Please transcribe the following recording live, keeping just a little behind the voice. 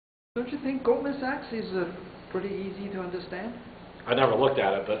Don't you think Goldman Sachs is pretty easy to understand? I never looked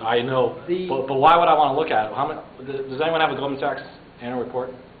at it, but I know. But why would I want to look at it? Does anyone have a Goldman Sachs annual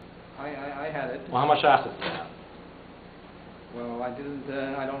report? I had it. Well, how much assets do they have? Well, I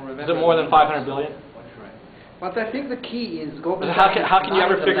don't remember. Is it more than 500 billion? Right. But I think the key is Goldman Sachs. How can you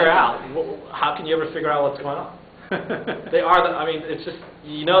ever figure out? How can you ever figure out what's going on? They are. I mean, it's just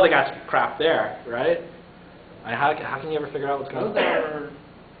they got crap there, right? How can you ever figure out what's going on? Those are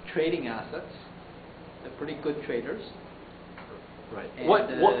trading assets. They're pretty good traders. Right.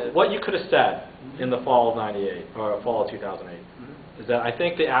 What you could have said in the fall of '98 or fall of 2008 is that I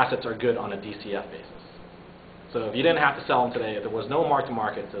think the assets are good on a DCF basis. So if you didn't have to sell them today, if there was no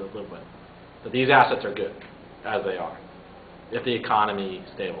mark-to-market to live with, that these assets are good as they are if the economy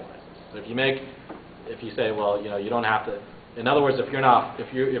stabilizes. So if you say, well, you don't have to. In other words, if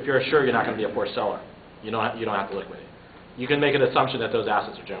you're sure you're not going to be a forced seller, you don't have to liquidate. You can make an assumption that those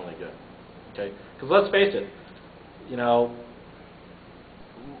assets are generally good. Okay? Because let's face it,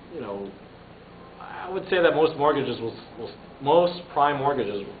 I would say that most mortgages most prime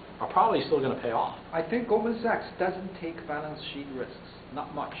mortgages are probably still going to pay off. I think Goldman Sachs doesn't take balance sheet risks,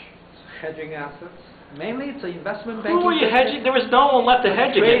 not much. It's hedging assets. Mainly, it's an investment banking. Who are you hedging? There was no one left to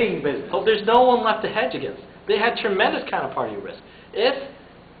hedge against. Trading business. Oh, there's no one left to hedge against. They had tremendous counterparty risk. If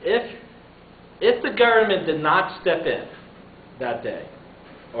the government did not step in that day,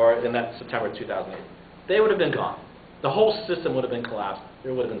 or in that September 2008, they would have been gone. The whole system would have been collapsed.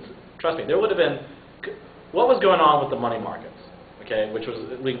 There would have been, trust me, there would have been, what was going on with the money markets, okay, which was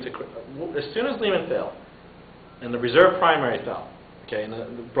linked to, as soon as Lehman failed, and the reserve primary fell, okay, and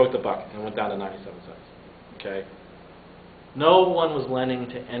it broke the buck and went down to 97 cents, okay, no one was lending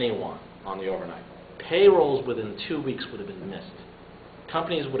to anyone on the overnight. Payrolls within 2 weeks would have been missed.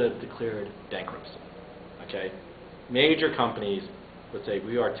 Companies would have declared bankruptcy, okay. Major companies would say,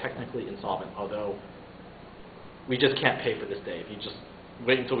 we are technically insolvent, although we just can't pay for this day. If you just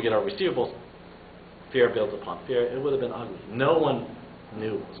wait until we get our receivables, fear builds upon fear. It would have been ugly. No one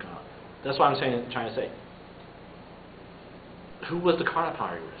knew what was going on. That's why I'm trying to say, who was the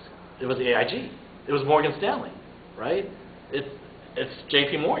counterparty risk? It was AIG. It was Morgan Stanley, right? It's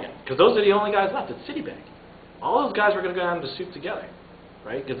JP Morgan, because those are the only guys left. It's Citibank. All those guys were going to go down to soup together,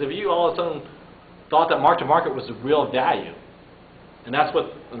 right? Because if you all of a sudden thought that mark-to-market was the real value, and that's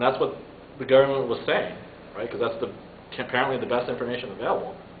what the government was saying, right? Because that's apparently the best information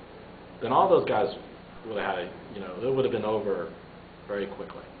available. Then all those guys would have had it would have been over very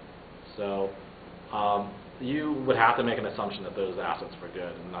quickly. So you would have to make an assumption that those assets were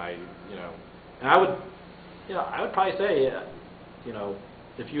good, and I would probably say,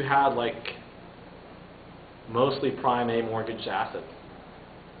 if you had like mostly prime A mortgage assets,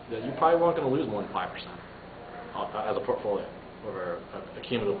 that you probably weren't going to lose more than 5% as a portfolio over a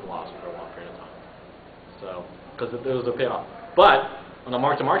cumulative loss for a long period of time. So, because it was a payoff. But on a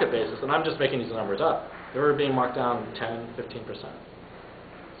mark-to-market basis, and I'm just making these numbers up, they were being marked down 10, 15%.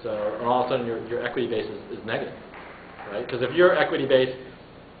 So, and all of a sudden your equity base is negative, right? Because if your equity base,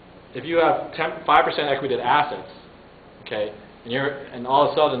 if you have 5% equity to assets, okay, and all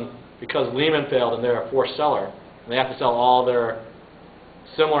of a sudden, because Lehman failed and they're a forced seller, and they have to sell all their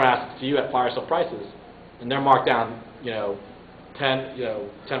similar assets to you at fire sale prices, and they're marked down, 10%.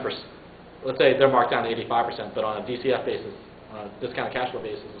 Let's say they're marked down to 85%, but on a DCF basis, on a discounted cash flow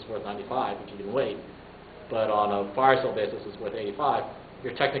basis, it's worth 95. You can even wait. But on a fire sale basis, it's worth 85.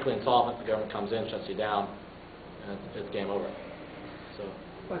 You're technically insolvent. The government comes in, shuts you down, and it's game over. So.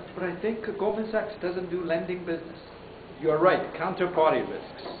 But I think Goldman Sachs doesn't do lending business. You're right, counterparty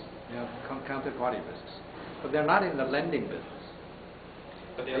risks. Counterparty risks. But they're not in the lending business.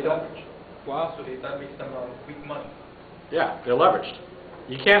 But they're leveraged. Wow. So that makes them weak money. Yeah, they're leveraged.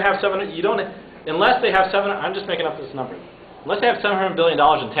 You can't have unless they have I'm just making up this number. Unless they have $700 billion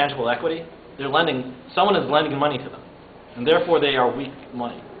in tangible equity, someone is lending money to them. And therefore they are weak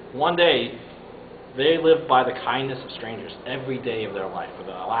money. One day, they live by the kindness of strangers every day of their life. For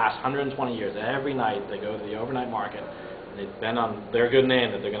the last 120 years, every night they go to the overnight market, and they depend on their good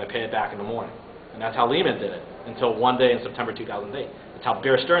name that they're going to pay it back in the morning. And that's how Lehman did it until one day in September 2008. That's how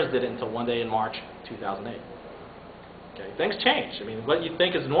Bear Stearns did it until one day in March 2008. Okay, things change. I mean, what you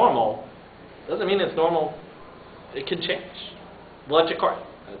think is normal doesn't mean it's normal. It can change. The electric car,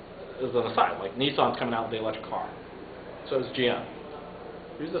 as an aside, like Nissan's coming out with the electric car. So is GM.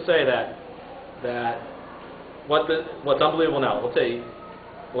 Who's to say that what's unbelievable now? Let's say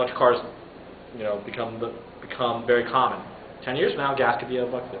electric cars, become very common. 10 years from now, gas could be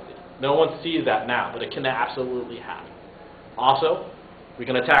 $1.50. No one sees that now, but it can absolutely happen. Also, we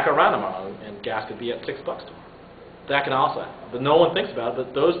can attack Iran tomorrow, and gas could be at $6 tomorrow. That can also happen. But no one thinks about it,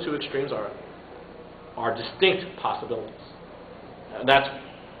 but those two extremes are distinct possibilities. And that's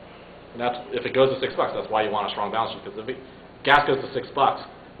if it goes to $6, that's why you want a strong balance sheet, because if gas goes to $6,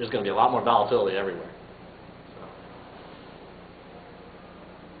 there's going to be a lot more volatility everywhere.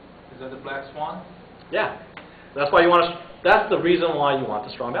 Is that the black swan? Yeah, that's why you want that's the reason why you want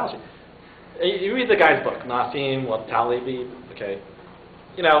the strong balance sheet. You read the guy's book, Nassim Taleb, okay?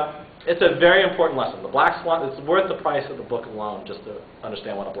 You know, it's a very important lesson. The black swan, it's worth the price of the book alone just to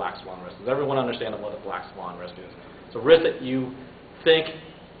understand what a black swan risk is. Everyone understands what a black swan risk is. It's a risk that you think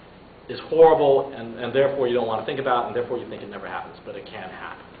is horrible and therefore you don't want to think about and therefore you think it never happens, but it can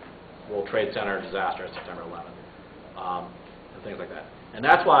happen. World Trade Center disaster, September 11th, and things like that. And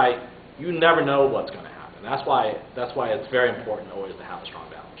that's why you never know what's going to happen. That's why it's very important always to have a strong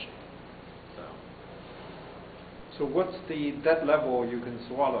balance sheet. So what's the debt level you can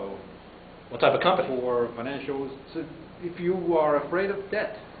swallow? What type of company? For financials. So if you are afraid of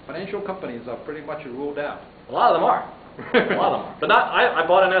debt, financial companies are pretty much ruled out. A lot of them are. A lot of them are. But I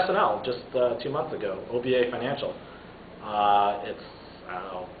bought an SNL just 2 months ago, OBA Financial. It's, I don't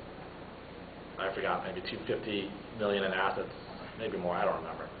know, I forgot, maybe $250 million in assets, maybe more, I don't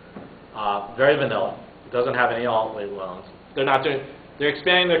remember. Very vanilla. It doesn't have any alt-rate loans. They're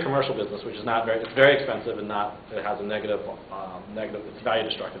expanding their commercial business, which is not very, it's very expensive and it has a negative, it's value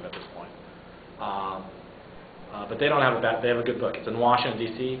destructive at this point. But they don't have they have a good book. It's in Washington,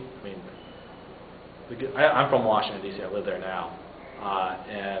 D.C. I mean, I'm from Washington, D.C. I live there now.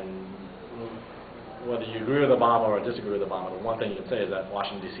 And whether you agree with Obama or disagree with Obama, the one thing you can say is that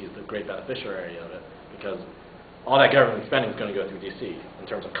Washington, D.C. is the great beneficiary of it because all that government spending is going to go through D.C. in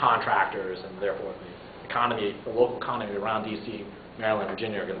terms of contractors, and therefore the economy, the local economy around D.C., Maryland,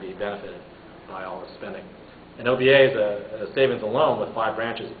 Virginia are going to be benefited by all this spending. And OBA is a savings and loan with 5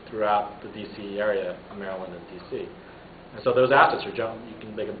 branches throughout the D.C. area of Maryland and D.C. And so those assets are you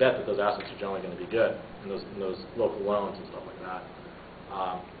can make a bet that those assets are generally going to be good in those local loans and stuff like that.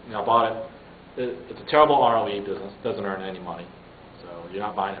 You know, I bought it. It's a terrible ROE business. It doesn't earn any money, so you're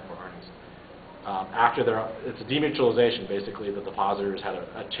not buying it for earnings. It's a demutualization. Basically, the depositors had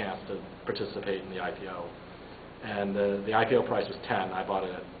a chance to participate in the IPO, and the IPO price was 10. I bought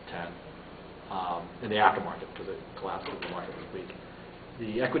it at 10 in the aftermarket because it collapsed because the market was weak.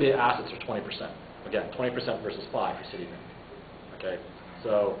 The equity assets are 20%. Again, 20% versus 5 for Citibank. Okay,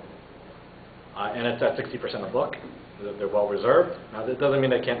 so and it's at 60% of book. They're well reserved. Now, that doesn't mean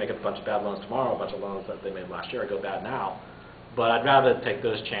they can't make a bunch of bad loans tomorrow, a bunch of loans that they made last year go bad now. But I'd rather take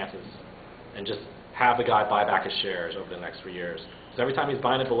those chances and just have the guy buy back his shares over the next 3 years. Because every time he's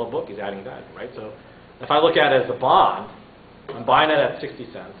buying it below book, he's adding value, right? So if I look at it as a bond, I'm buying it at 60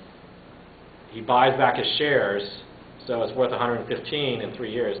 cents. He buys back his shares, so it's worth 115 in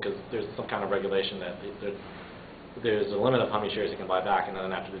 3 years because there's some kind of regulation that there's a limit of how many shares he can buy back, and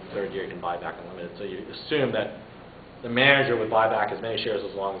then after the 3rd year, he can buy back unlimited. So you assume that the manager would buy back as many shares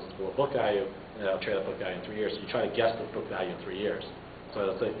as long as it's below book value, and it'll trade at book value in 3 years. So you try to guess the book value in 3 years.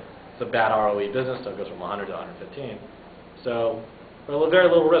 So it's a bad ROE business, so it goes from 100 to 115. So for a very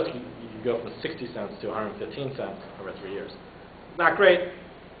little risk, you go from 60 cents to 115 cents over 3 years. Not great,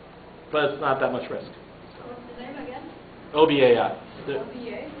 but it's not that much risk. What's the name again? OBAI.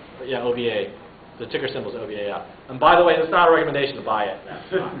 OBA? Yeah, OBA. The ticker symbol is OBAI. And by the way, it's not a recommendation to buy it.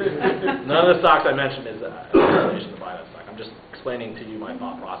 None of the stocks I mentioned is a recommendation to buy that stock. I'm just explaining to you my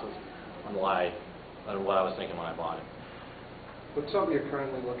thought process on what I was thinking when I bought it. What's something you're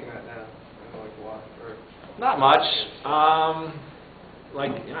currently looking at now? Like what? Or not much. I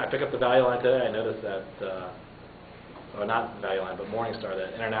pick up the value line today. I noticed that, or not the value line, but Morningstar,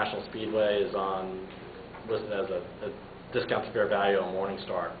 that International Speedway is listed as a discount to fair value on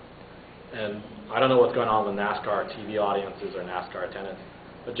Morningstar. And I don't know what's going on with NASCAR TV audiences or NASCAR attendance,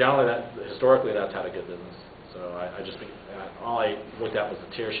 but generally, historically, that's had a good business. So all I looked at was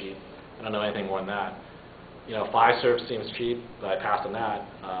the tier sheet. I don't know anything more than that. You know, Fiserv seems cheap, but I passed on that.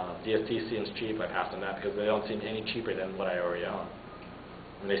 DST seems cheap, I passed on that because they don't seem any cheaper than what I already own. I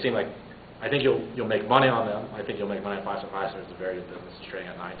mean, they seem like, I think you'll make money on them. I think you'll make money on Fiserv. Fiserv is a very good business, it's trading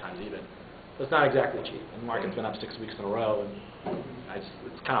at 9 times even. But it's not exactly cheap. And the market's been up 6 weeks in a row, and it's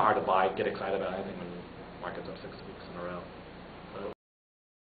kind of hard to get excited about anything when the market's up 6 weeks in a row.